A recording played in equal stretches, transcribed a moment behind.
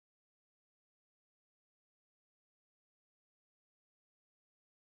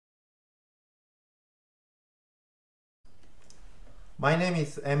My name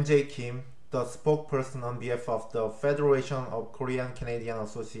is Mjay Kim, the spokesperson on behalf of the Federation of Korean-Canadian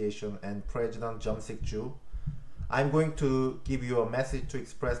Association and President Ju. I'm going to give you a message to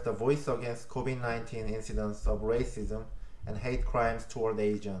express the voice against COVID-19 incidents of racism and hate crimes toward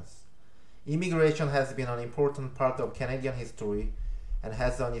Asians. Immigration has been an important part of Canadian history and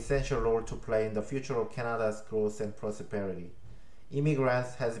has an essential role to play in the future of Canada's growth and prosperity.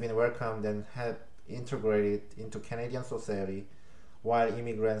 Immigrants have been welcomed and have integrated into Canadian society, while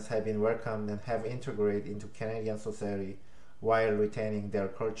immigrants have been welcomed and have integrated into Canadian society while retaining their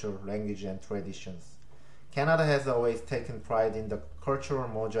culture, language, and traditions. Canada has always taken pride in the cultural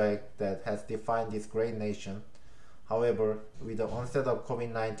mosaic that has defined this great nation. However, with the onset of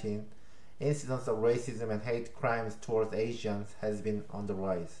COVID-19, incidents of racism and hate crimes towards Asians has been on the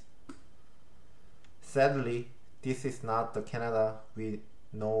rise. Sadly, this is not the Canada we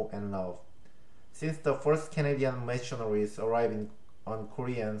know and love. Since the first Canadian missionaries arrived on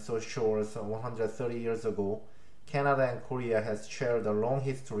Korean shores 130 years ago, Canada and Korea has shared a long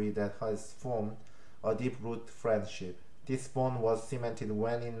history that has formed a deep-rooted friendship. This bond was cemented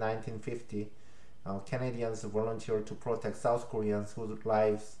when in 1950, Canadians volunteered to protect South Koreans whose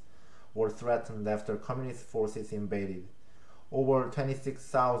lives were threatened after communist forces invaded. Over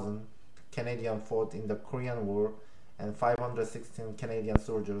 26,000 Canadians fought in the Korean War, and 516 Canadian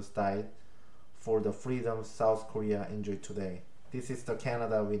soldiers died for the freedom South Korea enjoys today. This is the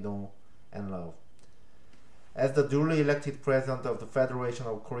Canada we know and love. As the duly elected president of the Federation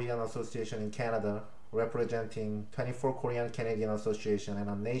of Korean Association in Canada, representing 24 Korean-Canadian Association and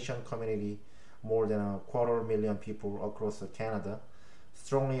a nation community more than 250,000 people across Canada,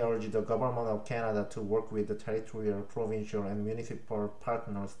 strongly urge the government of Canada to work with the territorial, provincial, and municipal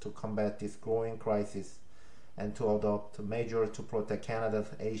partners to combat this growing crisis and to adopt measures to protect Canada's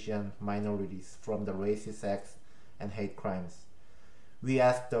Asian minorities from the racist acts and hate crimes. We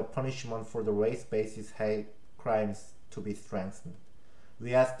ask the punishment for the race-based hate crimes to be strengthened.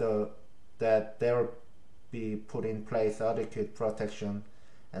 We ask that there be put in place adequate protection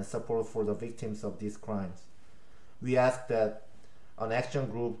and support for the victims of these crimes. We ask that an action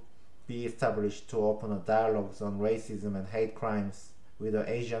group be established to open a dialogue on racism and hate crimes with the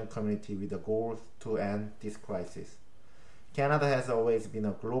Asian community with the goal to end this crisis. Canada has always been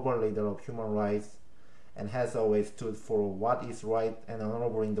a global leader of human rights and has always stood for what is right and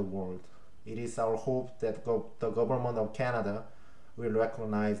honorable in the world. It is our hope that the government of Canada will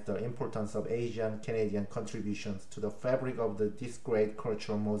recognize the importance of Asian Canadian contributions to the fabric of this great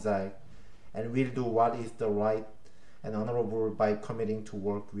cultural mosaic and will do what is the right and honorable by committing to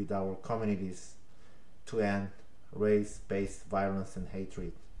work with our communities to end race-based violence and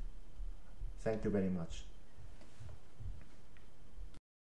hatred. Thank you very much.